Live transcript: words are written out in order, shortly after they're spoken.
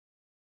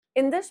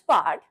In this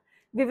part,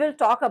 we will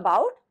talk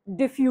about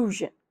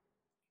diffusion.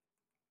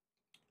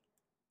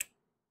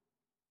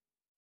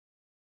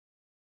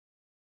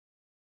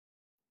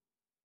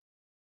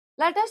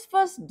 Let us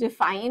first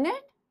define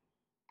it,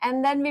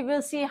 and then we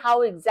will see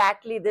how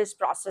exactly this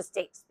process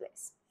takes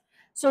place.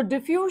 So,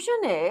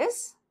 diffusion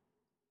is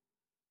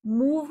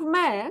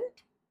movement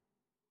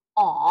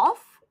of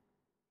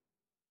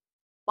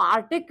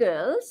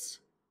particles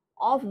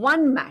of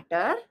one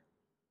matter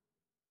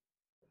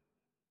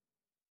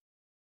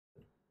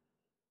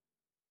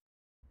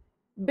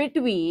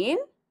between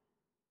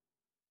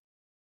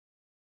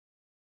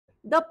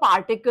the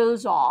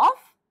particles of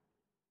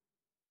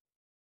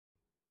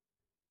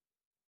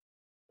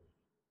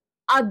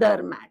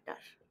other matter.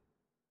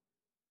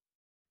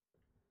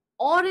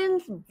 Or in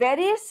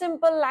very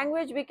simple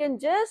language, we can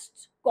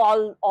just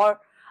call or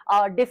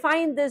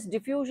define this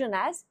diffusion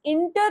as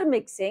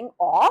intermixing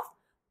of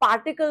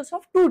particles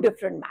of two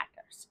different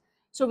matters.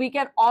 So, we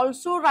can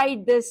also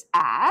write this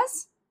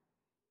as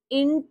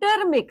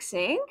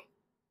intermixing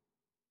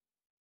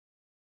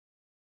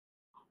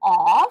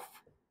of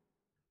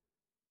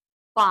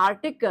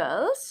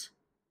particles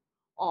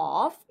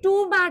of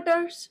two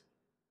matters.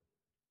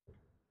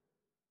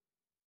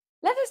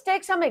 Let us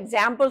take some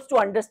examples to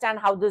understand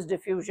how this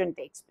diffusion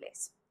takes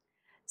place.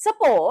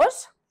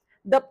 Suppose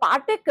the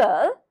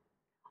particle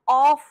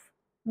of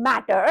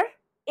matter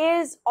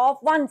is of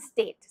one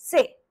state.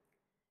 Say,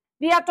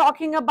 we are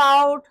talking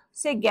about,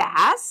 say,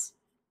 gas.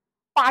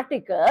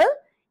 Particle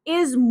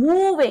is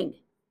moving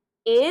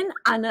in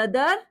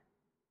another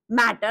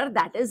matter,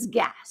 that is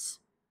gas.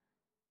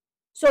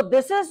 So,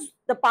 this is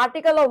the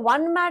particle of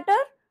one matter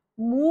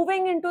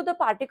moving into the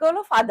particle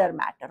of other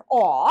matter,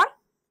 or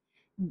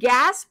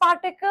gas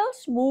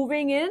particles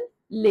moving in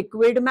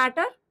liquid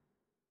matter,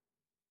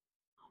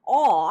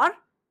 or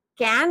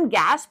can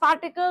gas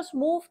particles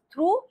move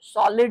through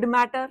solid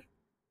matter?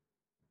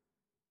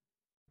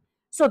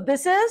 So,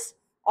 this is,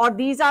 or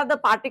these are the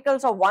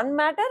particles of one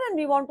matter, and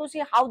we want to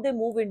see how they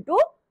move into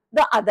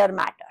the other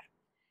matter.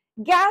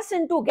 Gas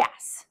into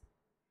gas.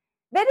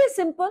 Very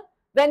simple.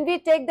 When we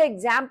take the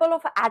example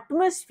of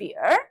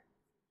atmosphere,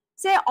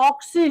 say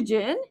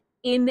oxygen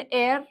in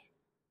air.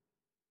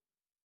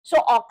 So,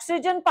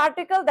 oxygen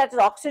particle, that is,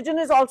 oxygen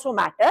is also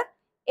matter,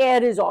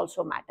 air is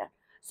also matter.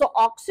 So,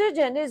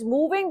 oxygen is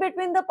moving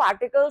between the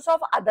particles of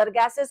other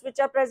gases which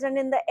are present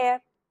in the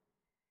air.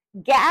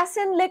 Gas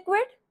in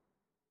liquid,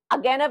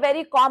 again a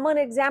very common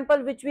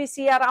example which we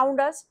see around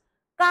us,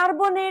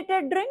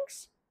 carbonated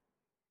drinks.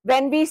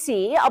 When we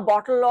see a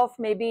bottle of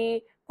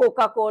maybe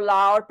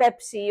Coca-Cola or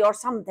Pepsi or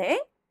something,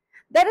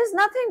 there is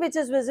nothing which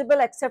is visible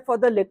except for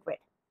the liquid.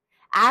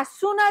 As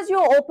soon as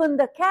you open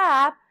the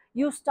cap,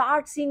 you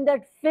start seeing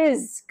that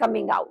fizz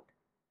coming out.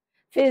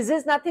 Fizz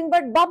is nothing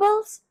but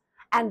bubbles,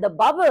 and the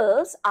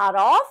bubbles are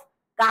of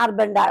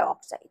carbon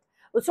dioxide.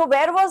 So,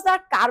 where was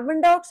that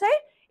carbon dioxide?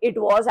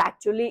 It was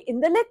actually in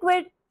the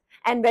liquid,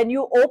 and when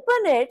you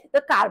open it,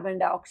 the carbon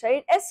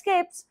dioxide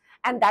escapes,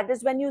 and that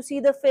is when you see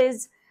the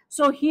fizz.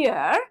 So,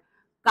 here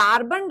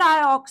carbon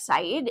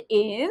dioxide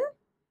in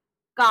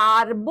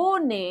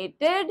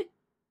carbonated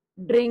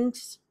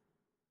drinks.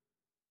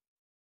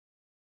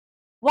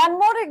 One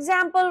more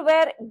example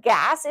where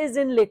gas is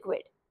in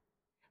liquid,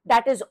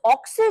 that is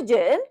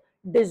oxygen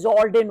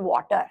dissolved in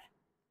water.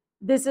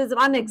 This is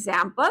one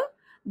example.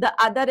 The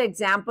other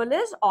example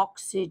is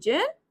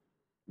oxygen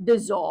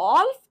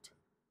dissolved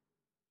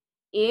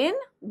in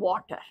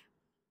water.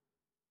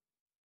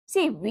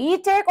 See, we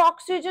take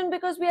oxygen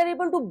because we are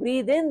able to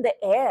breathe in the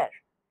air.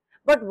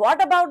 But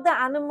what about the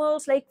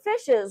animals like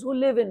fishes who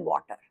live in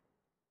water?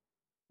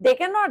 They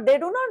do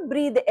not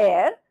breathe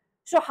air.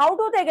 So, how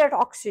do they get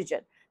oxygen?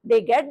 They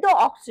get the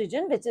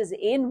oxygen which is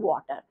in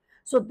water.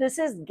 So, this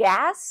is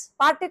gas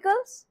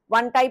particles,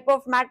 one type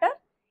of matter.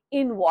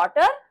 In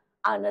water,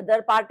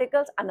 another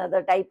particles,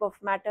 another type of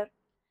matter.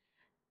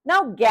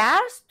 Now,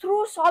 gas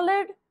through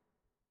solid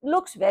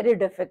looks very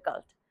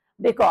difficult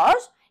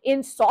because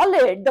in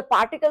solid, the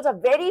particles are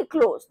very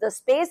close, the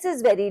space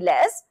is very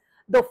less,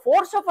 the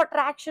force of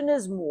attraction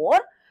is more,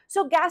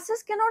 so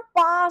gases cannot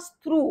pass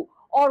through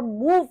or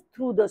move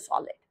through the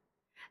solid.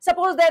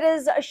 Suppose there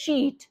is a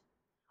sheet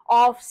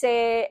of,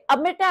 say, a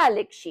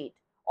metallic sheet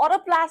or a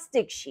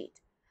plastic sheet.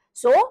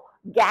 So,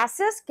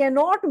 gases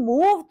cannot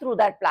move through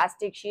that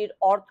plastic sheet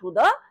or through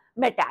the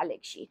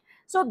metallic sheet.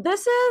 So,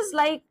 this is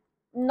like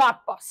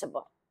not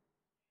possible.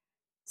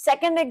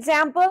 Second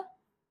example,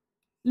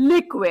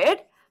 liquid.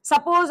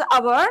 Suppose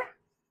our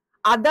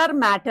other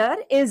matter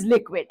is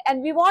liquid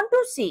and we want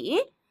to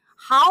see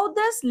how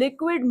this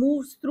liquid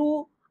moves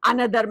through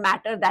another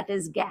matter, that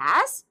is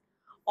gas,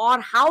 or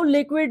how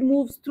liquid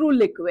moves through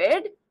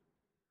liquid,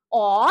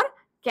 or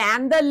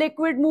can the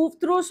liquid move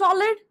through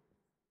solid?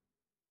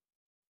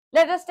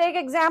 Let us take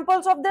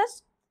examples of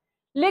this.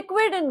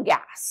 Liquid and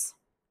gas.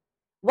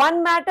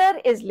 One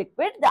matter is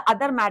liquid, the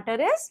other matter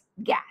is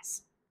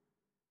gas.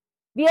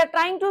 We are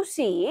trying to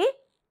see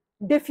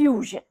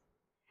diffusion.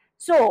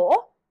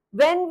 So,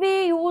 when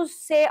we use,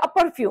 say, a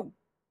perfume,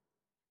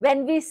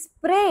 when we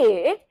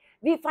spray it,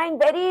 we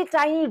find very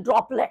tiny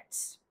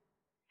droplets,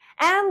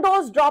 and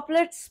those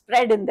droplets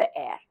spread in the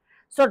air.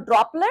 So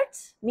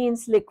droplets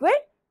means liquid,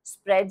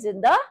 spreads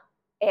in the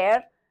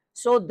air.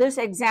 So this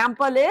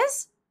example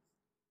is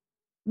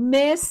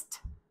mist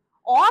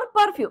or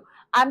perfume.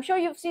 I'm sure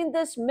you've seen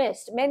this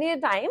mist many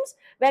times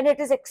when it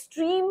is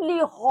extremely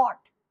hot.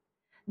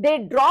 They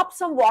drop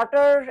some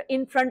water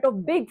in front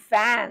of big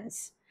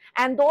fans,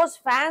 and those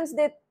fans,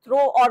 they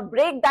throw or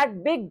break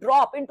that big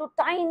drop into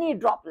tiny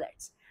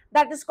droplets.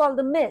 That is called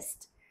the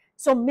mist.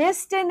 So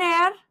mist in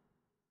air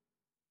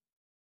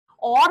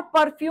or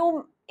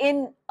perfume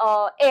in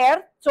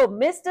air. So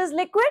mist is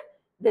liquid.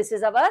 This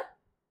is our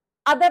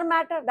other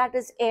matter, that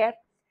is air.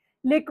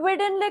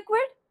 Liquid in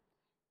liquid.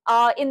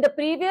 In the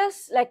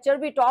previous lecture,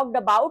 we talked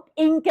about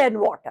ink and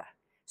water.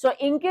 So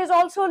ink is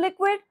also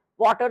liquid,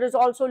 water is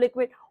also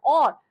liquid,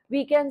 or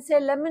we can say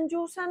lemon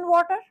juice and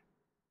water.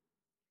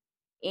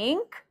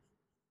 Ink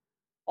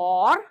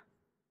or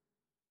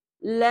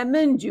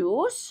lemon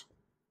juice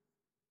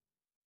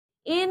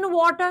in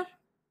water.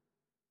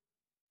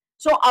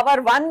 So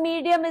our one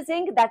medium is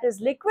ink, that is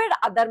liquid,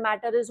 other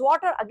matter is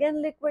water,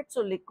 again liquid.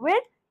 So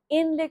liquid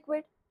in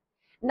liquid.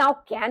 Now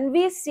can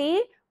we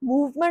see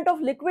movement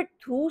of liquid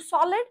through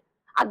solid?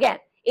 Again,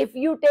 if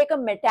you take a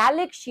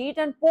metallic sheet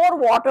and pour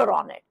water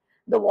on it,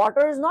 the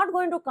water is not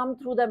going to come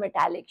through the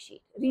metallic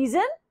sheet.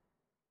 Reason?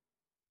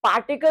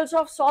 Particles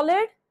of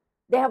solid,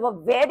 they have a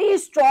very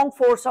strong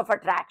force of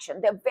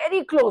attraction. They're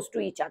very close to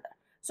each other.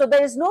 So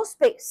there is no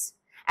space.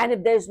 And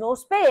if there is no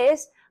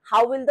space,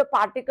 how will the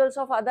particles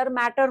of other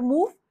matter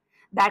move?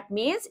 That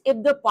means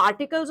if the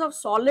particles of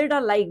solid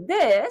are like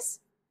this,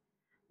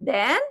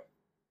 then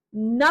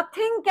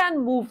nothing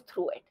can move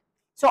through it.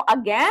 So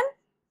again,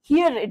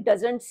 here it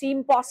doesn't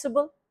seem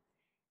possible.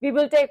 We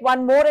will take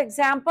one more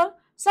example.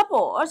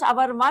 Suppose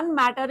our one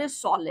matter is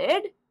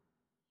solid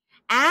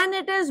and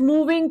it is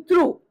moving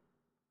through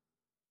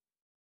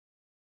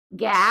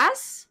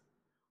gas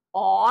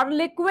or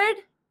liquid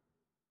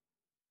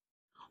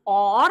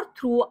or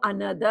through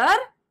another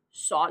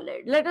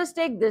solid. Let us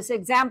take this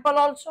example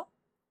also.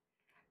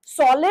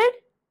 Solid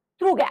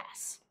through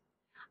gas.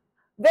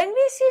 When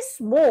we see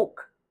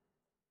smoke,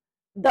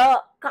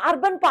 the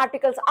carbon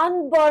particles,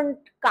 unburnt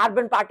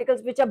carbon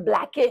particles which are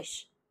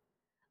blackish,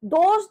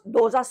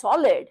 those are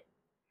solid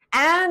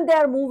and they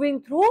are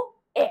moving through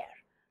air.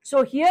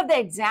 So here the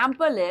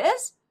example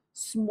is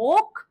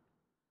smoke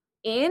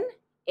in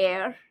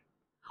air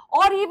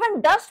or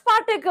even dust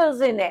particles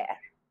in air.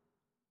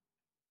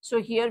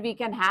 So here we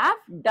can have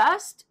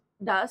dust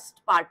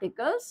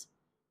particles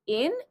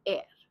in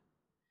air.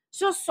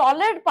 So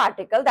solid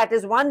particle, that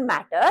is one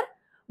matter,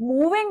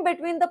 moving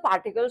between the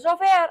particles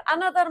of air,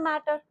 another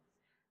matter.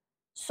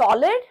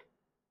 Solid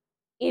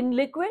in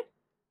liquid,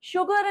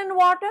 sugar in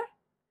water.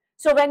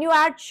 So when you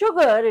add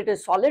sugar, it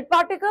is solid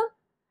particle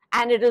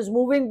and it is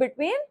moving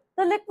between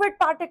the liquid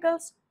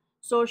particles.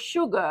 So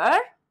sugar,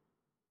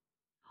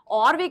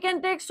 or we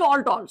can take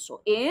salt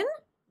also, in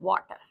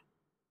water.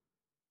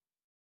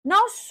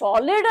 Now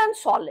solid and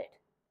solid,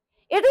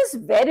 it is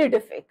very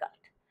difficult,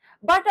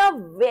 but a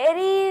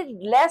very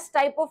less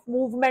type of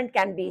movement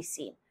can be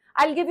seen.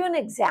 I'll give you an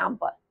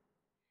example.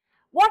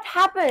 What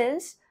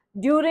happens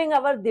during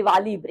our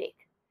Diwali break?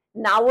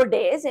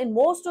 Nowadays, in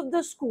most of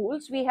the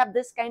schools, we have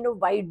this kind of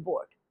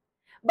whiteboard.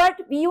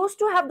 But we used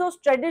to have those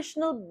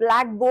traditional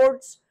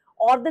blackboards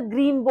or the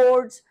green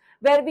boards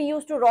where we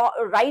used to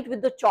write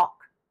with the chalk.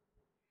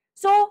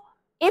 So,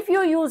 if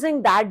you're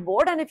using that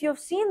board and if you've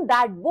seen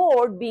that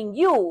board being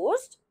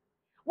used,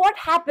 what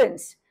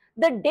happens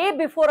the day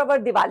before our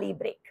Diwali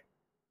break?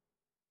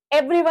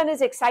 Everyone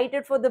is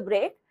excited for the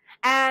break,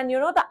 and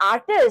the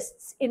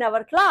artists in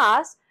our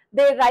class,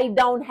 they write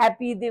down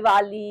Happy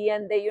Diwali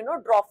and they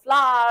draw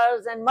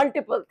flowers and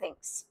multiple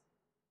things.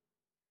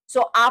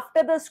 So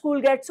after the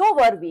school gets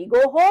over, we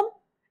go home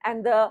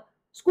and the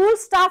school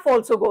staff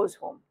also goes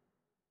home.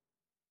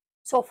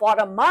 So for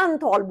a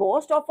month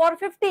almost, or for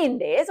 15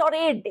 days or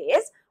 8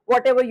 days,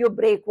 whatever your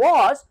break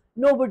was,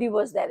 nobody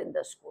was there in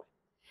the school.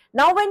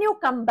 Now when you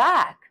come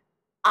back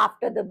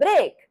after the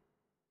break,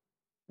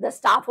 the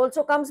staff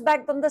also comes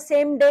back on the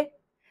same day.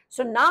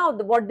 So now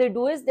what they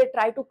do is they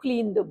try to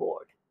clean the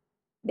board.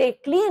 They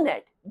clean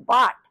it,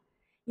 but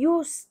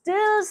you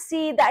still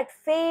see that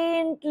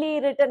faintly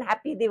written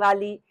Happy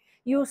Diwali.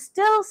 You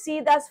still see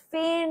that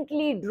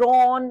faintly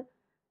drawn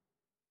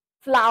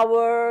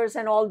flowers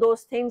and all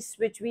those things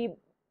which we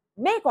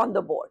make on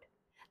the board.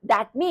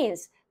 That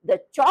means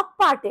the chalk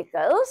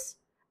particles,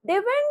 they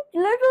went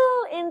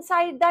little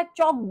inside that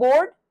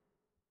chalkboard,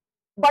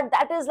 but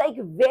that is like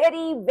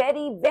very,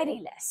 very,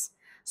 very less.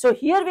 So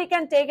here we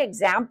can take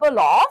example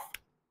of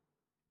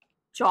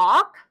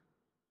chalk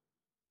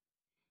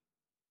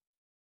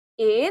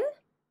in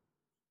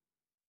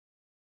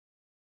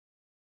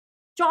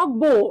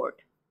chalkboard.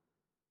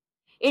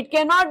 It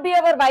cannot be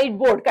our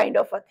whiteboard kind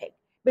of a thing,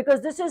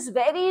 because this is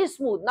very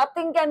smooth,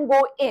 nothing can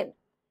go in.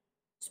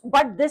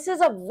 But this is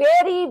a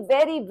very,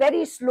 very,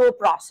 very slow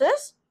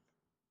process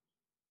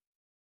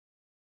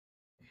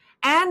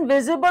and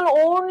visible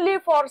only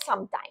for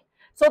some time.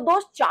 So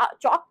those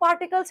chalk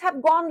particles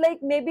have gone like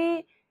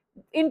maybe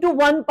into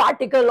one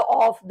particle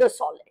of the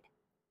solid.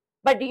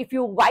 But if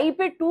you wipe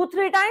it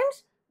 2-3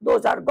 times,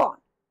 those are gone.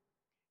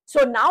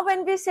 So now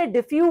when we say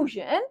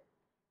diffusion,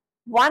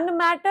 one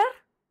matter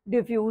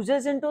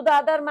diffuses into the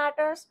other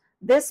matters,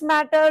 this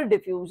matter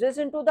diffuses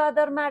into the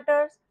other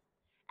matters,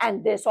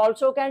 and this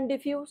also can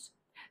diffuse.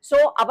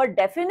 So our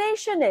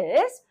definition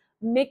is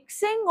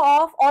mixing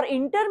of or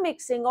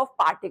intermixing of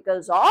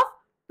particles of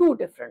two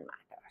different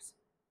matters.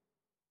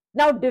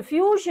 Now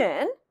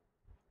diffusion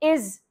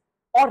is,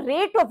 or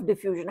rate of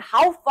diffusion,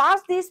 how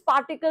fast these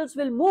particles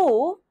will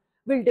move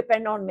will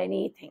depend on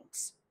many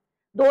things.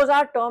 Those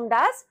are termed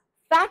as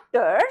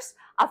factors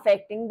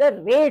affecting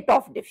the rate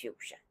of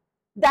diffusion.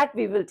 That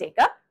we will take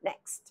up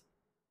next.